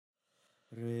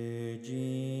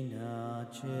Regina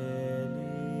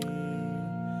Celi.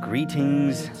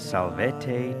 Greetings,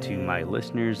 salvete to my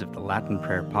listeners of the Latin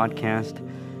Prayer Podcast.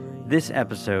 This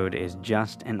episode is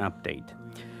just an update.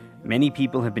 Many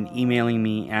people have been emailing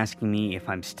me, asking me if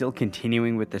I'm still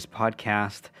continuing with this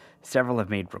podcast. Several have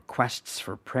made requests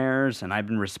for prayers, and I've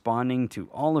been responding to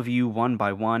all of you one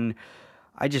by one.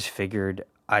 I just figured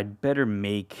I'd better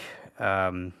make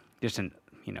just an,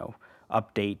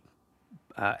 update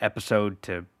episode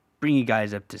to bring you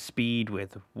guys up to speed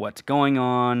with what's going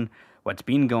on, what's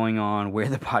been going on, where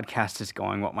the podcast is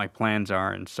going, what my plans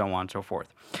are, and so on and so forth.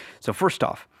 So first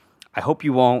off, I hope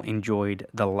you all enjoyed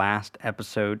the last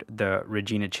episode, the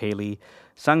Regina Celi,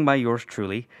 sung by yours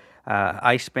truly.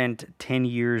 I spent 10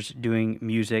 years doing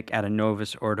music at a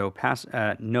Novus Ordo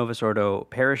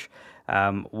parish.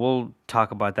 We'll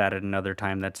talk about that at another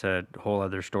time. That's a whole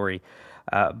other story.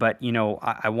 But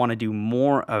I want to do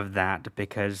more of that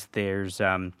because there's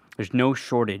no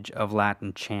shortage of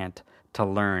Latin chant to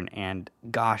learn. And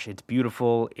gosh, it's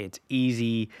beautiful, it's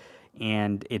easy,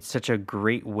 and it's such a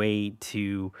great way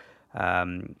to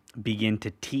begin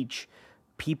to teach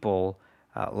people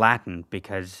Latin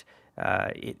because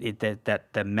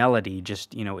the melody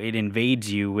just it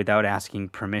invades you without asking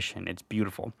permission. It's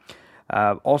beautiful.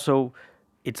 Also,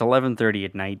 it's 11:30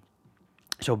 at night,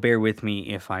 so bear with me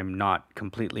if I'm not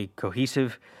completely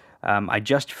cohesive. I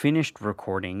just finished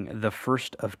recording the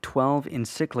first of 12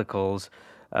 encyclicals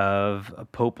of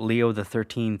Pope Leo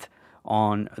XIII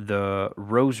on the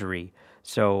Rosary.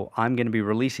 So I'm going to be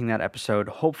releasing that episode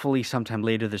hopefully sometime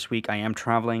later this week. I am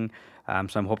traveling,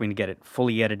 so I'm hoping to get it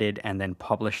fully edited and then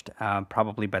published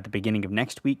probably by the beginning of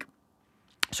next week.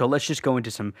 So let's just go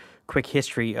into some quick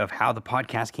history of how the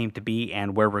podcast came to be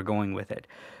and where we're going with it.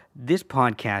 This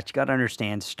podcast, you got to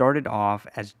understand, started off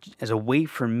as a way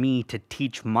for me to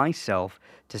teach myself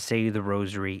to say the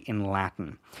Rosary in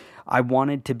Latin. I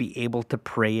wanted to be able to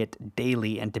pray it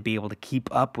daily and to be able to keep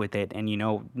up with it. And,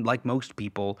 like most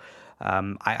people,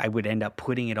 I would end up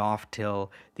putting it off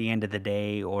till the end of the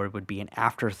day, or it would be an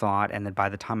afterthought. And then by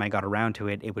the time I got around to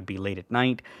it, it would be late at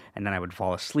night, and then I would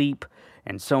fall asleep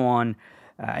and so on.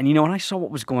 And when I saw what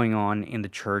was going on in the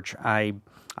church, I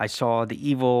saw the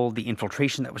evil, the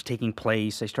infiltration that was taking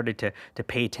place. I started to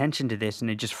pay attention to this,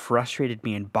 and it just frustrated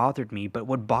me and bothered me. But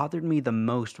what bothered me the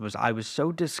most was I was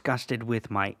so disgusted with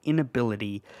my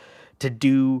inability to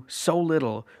do so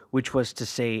little, which was to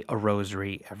say a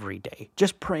rosary every day.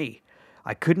 Just pray.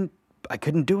 I couldn't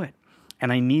do it.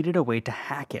 And I needed a way to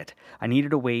hack it. I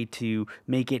needed a way to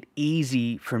make it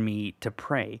easy for me to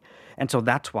pray. And so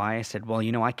that's why I said, well,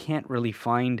 I can't really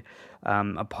find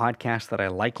a podcast that I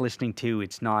like listening to.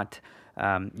 It's not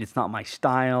my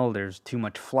style. There's too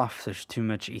much fluff. There's too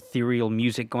much ethereal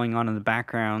music going on in the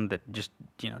background that just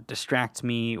distracts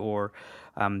me, or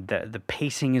the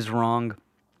pacing is wrong.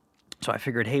 So I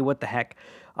figured, hey, what the heck?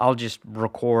 I'll just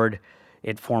record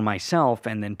it for myself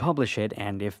and then publish it,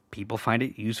 and if people find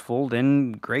it useful,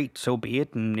 then great, so be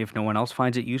it, and if no one else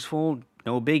finds it useful,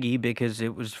 no biggie, because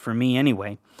it was for me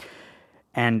anyway.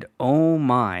 And oh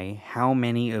my, how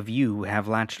many of you have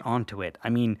latched onto it. I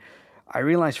mean, I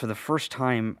realized for the first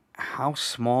time how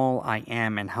small I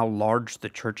am and how large the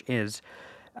church is.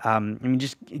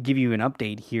 Just give you an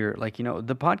update here.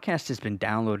 The podcast has been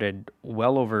downloaded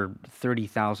well over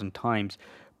 30,000 times.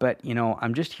 But,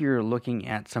 I'm just here looking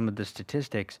at some of the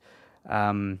statistics.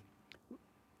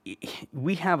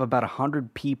 We have about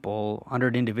 100 people,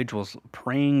 100 individuals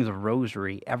praying the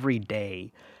rosary every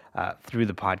day through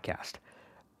the podcast.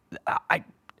 I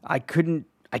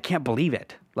can't believe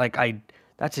it.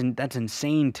 That's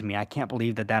insane to me. I can't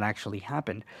believe that actually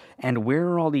happened. And where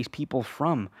are all these people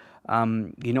from?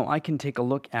 I can take a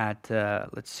look at,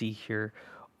 let's see here,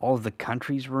 all of the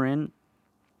countries we're in.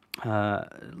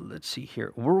 Let's see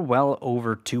here. We're well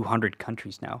over 200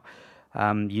 countries now.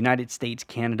 United States,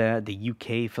 Canada, the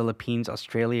UK, Philippines,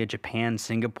 Australia, Japan,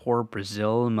 Singapore,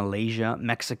 Brazil, Malaysia,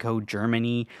 Mexico,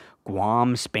 Germany,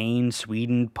 Guam, Spain,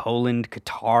 Sweden, Poland,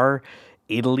 Qatar,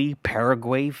 Italy,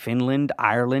 Paraguay, Finland,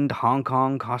 Ireland, Hong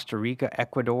Kong, Costa Rica,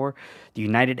 Ecuador, the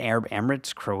United Arab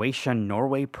Emirates, Croatia,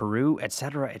 Norway, Peru,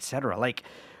 etc., etc.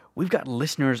 We've got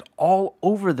listeners all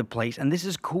over the place, and this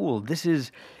is cool. This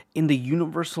is in the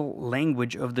universal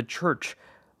language of the church,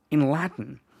 in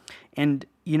Latin. And,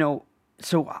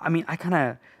 so, I'm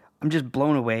just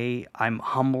blown away. I'm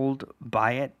humbled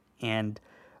by it, and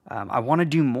I want to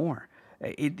do more.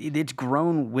 It's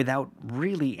grown without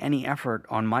really any effort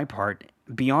on my part,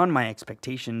 beyond my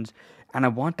expectations, and I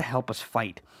want to help us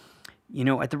fight.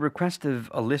 At the request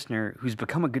of a listener who's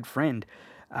become a good friend,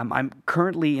 I'm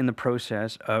currently in the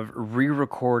process of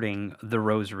re-recording the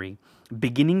Rosary,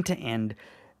 beginning to end,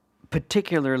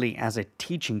 particularly as a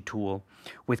teaching tool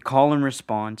with call and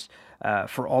response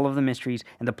for all of the mysteries.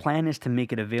 And the plan is to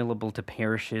make it available to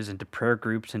parishes and to prayer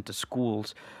groups and to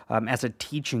schools as a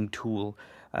teaching tool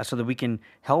so that we can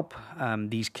help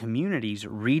these communities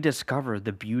rediscover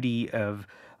the beauty of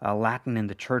Latin in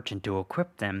the church and to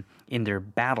equip them in their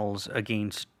battles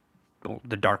against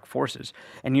the dark forces.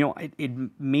 And it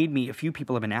made me, a few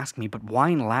people have been asking me, but why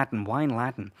in Latin? Why in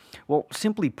Latin? Well,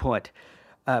 simply put,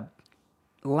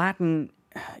 Latin,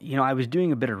 I was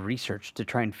doing a bit of research to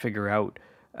try and figure out,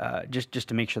 just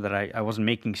to make sure that I wasn't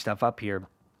making stuff up here.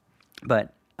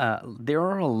 But there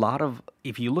are a lot of,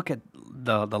 if you look at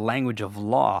the language of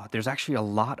law, there's actually a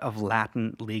lot of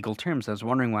Latin legal terms. I was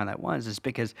wondering why that was. It's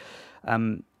because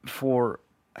for,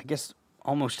 I guess,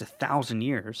 almost 1,000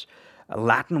 years,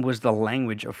 Latin was the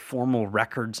language of formal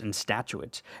records and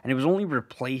statutes, and it was only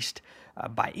replaced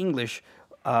by English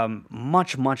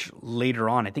much, much later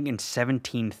on, I think in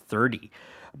 1730.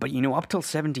 But up till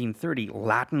 1730,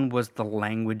 Latin was the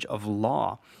language of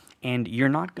law, and you're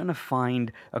not going to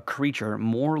find a creature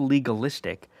more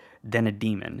legalistic than a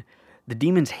demon. The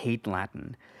demons hate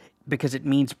Latin because it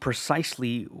means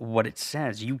precisely what it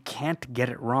says. You can't get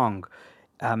it wrong.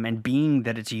 And being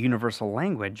that it's a universal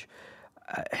language,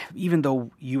 even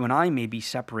though you and I may be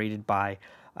separated by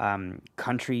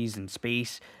countries and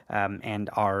space and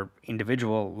our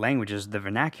individual languages, the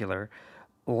vernacular,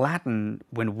 Latin,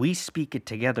 when we speak it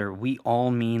together, we all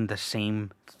mean the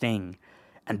same thing.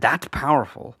 And that's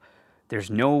powerful. There's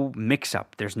no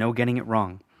mix-up. There's no getting it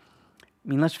wrong. I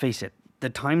mean, let's face it. The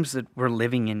times that we're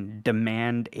living in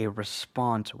demand a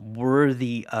response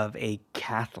worthy of a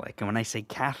Catholic. And when I say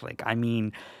Catholic, I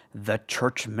mean the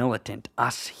church militant,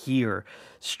 us here,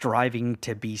 striving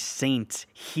to be saints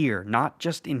here, not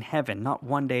just in heaven, not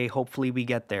one day, hopefully we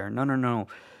get there. No.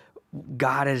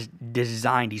 God has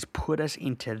designed, He's put us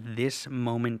into this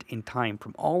moment in time.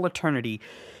 From all eternity,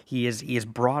 He has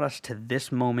brought us to this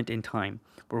moment in time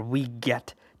where we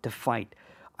get to fight.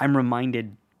 I'm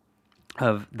reminded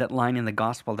of that line in the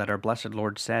gospel that our blessed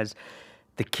Lord says,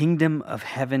 "The kingdom of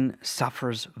heaven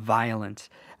suffers violence,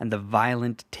 and the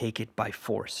violent take it by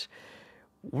force."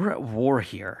 We're at war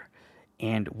here,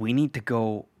 and we need to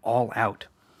go all out.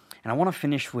 And I want to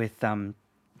finish with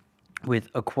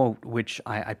a quote which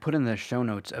I put in the show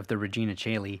notes of the Regina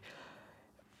Caeli.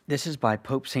 This is by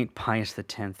Pope St. Pius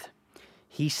X.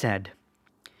 He said,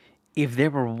 "If there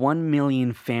were 1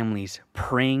 million families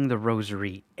praying the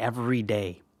rosary every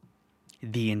day,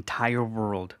 the entire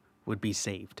world would be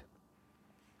saved."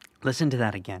 Listen to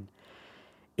that again.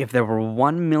 If there were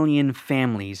 1 million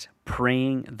families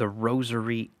praying the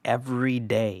rosary every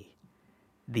day,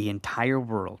 the entire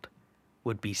world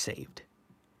would be saved.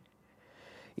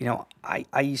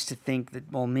 I used to think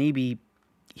that, well, maybe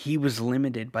he was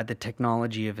limited by the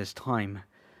technology of his time,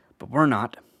 but we're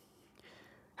not.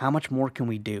 How much more can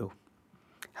we do?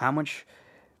 How much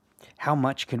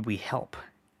can we help,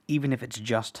 even if it's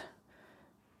just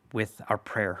with our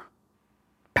prayer?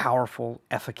 Powerful,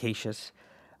 efficacious,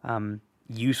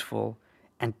 useful,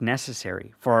 and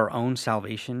necessary for our own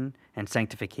salvation and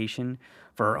sanctification,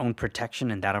 for our own protection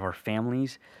and that of our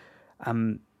families.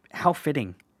 How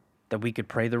fitting that we could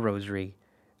pray the rosary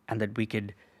and that we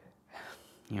could,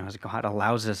 as God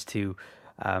allows us to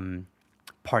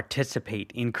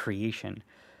participate in creation,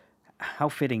 how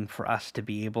fitting for us to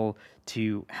be able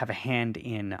to have a hand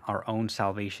in our own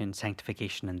salvation,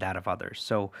 sanctification, and that of others.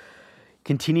 So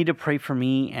continue to pray for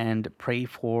me and pray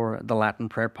for the Latin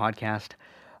Prayer Podcast.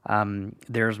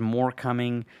 There's more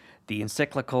coming. The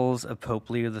encyclicals of Pope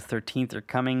Leo XIII are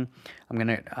coming. I'm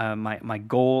gonna. My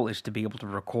goal is to be able to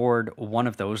record one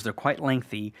of those. They're quite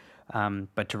lengthy,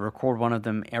 but to record one of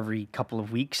them every couple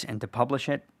of weeks and to publish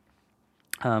it.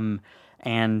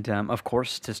 And of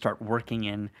course, to start working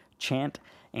in chant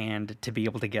and to be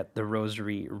able to get the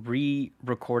rosary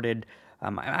re-recorded.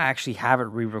 I actually have it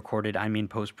re-recorded. I'm in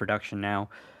post-production now.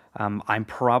 I'm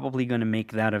probably going to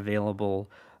make that available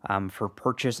for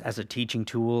purchase as a teaching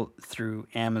tool through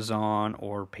Amazon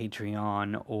or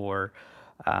Patreon or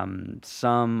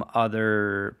some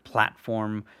other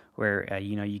platform where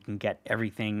you can get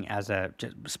everything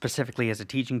specifically as a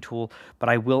teaching tool. But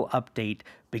I will update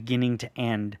beginning to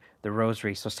end the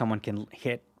rosary so someone can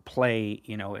hit play,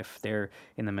 if they're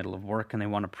in the middle of work and they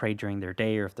want to pray during their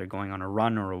day, or if they're going on a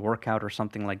run or a workout or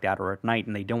something like that, or at night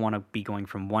and they don't want to be going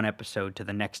from one episode to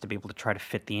the next to be able to try to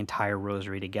fit the entire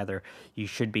rosary together. You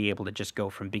should be able to just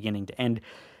go from beginning to end.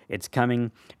 It's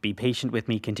coming. Be patient with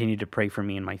me. Continue to pray for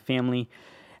me and my family,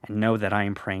 and know that I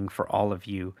am praying for all of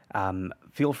you.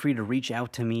 Feel free to reach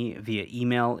out to me via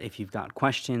email if you've got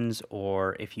questions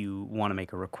or if you want to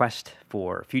make a request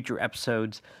for future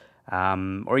episodes.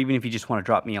 Or even if you just want to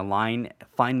drop me a line,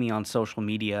 find me on social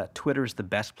media. Twitter is the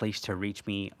best place to reach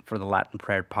me for the Latin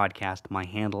Prayer Podcast. My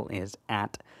handle is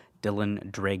at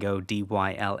Dylan Drago,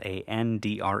 DYLANDREGO.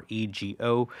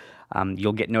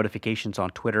 You'll get notifications on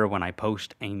Twitter when I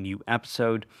post a new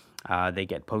episode. They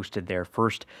get posted there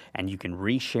first, and you can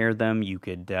reshare them. You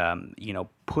could,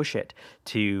 push it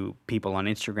to people on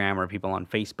Instagram or people on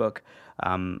Facebook.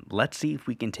 Let's see if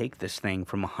we can take this thing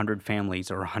from 100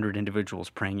 families or 100 individuals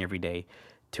praying every day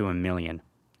to 1 million.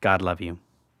 God love you.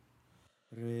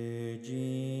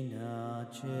 Regina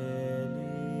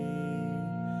Caeli,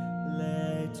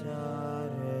 laeta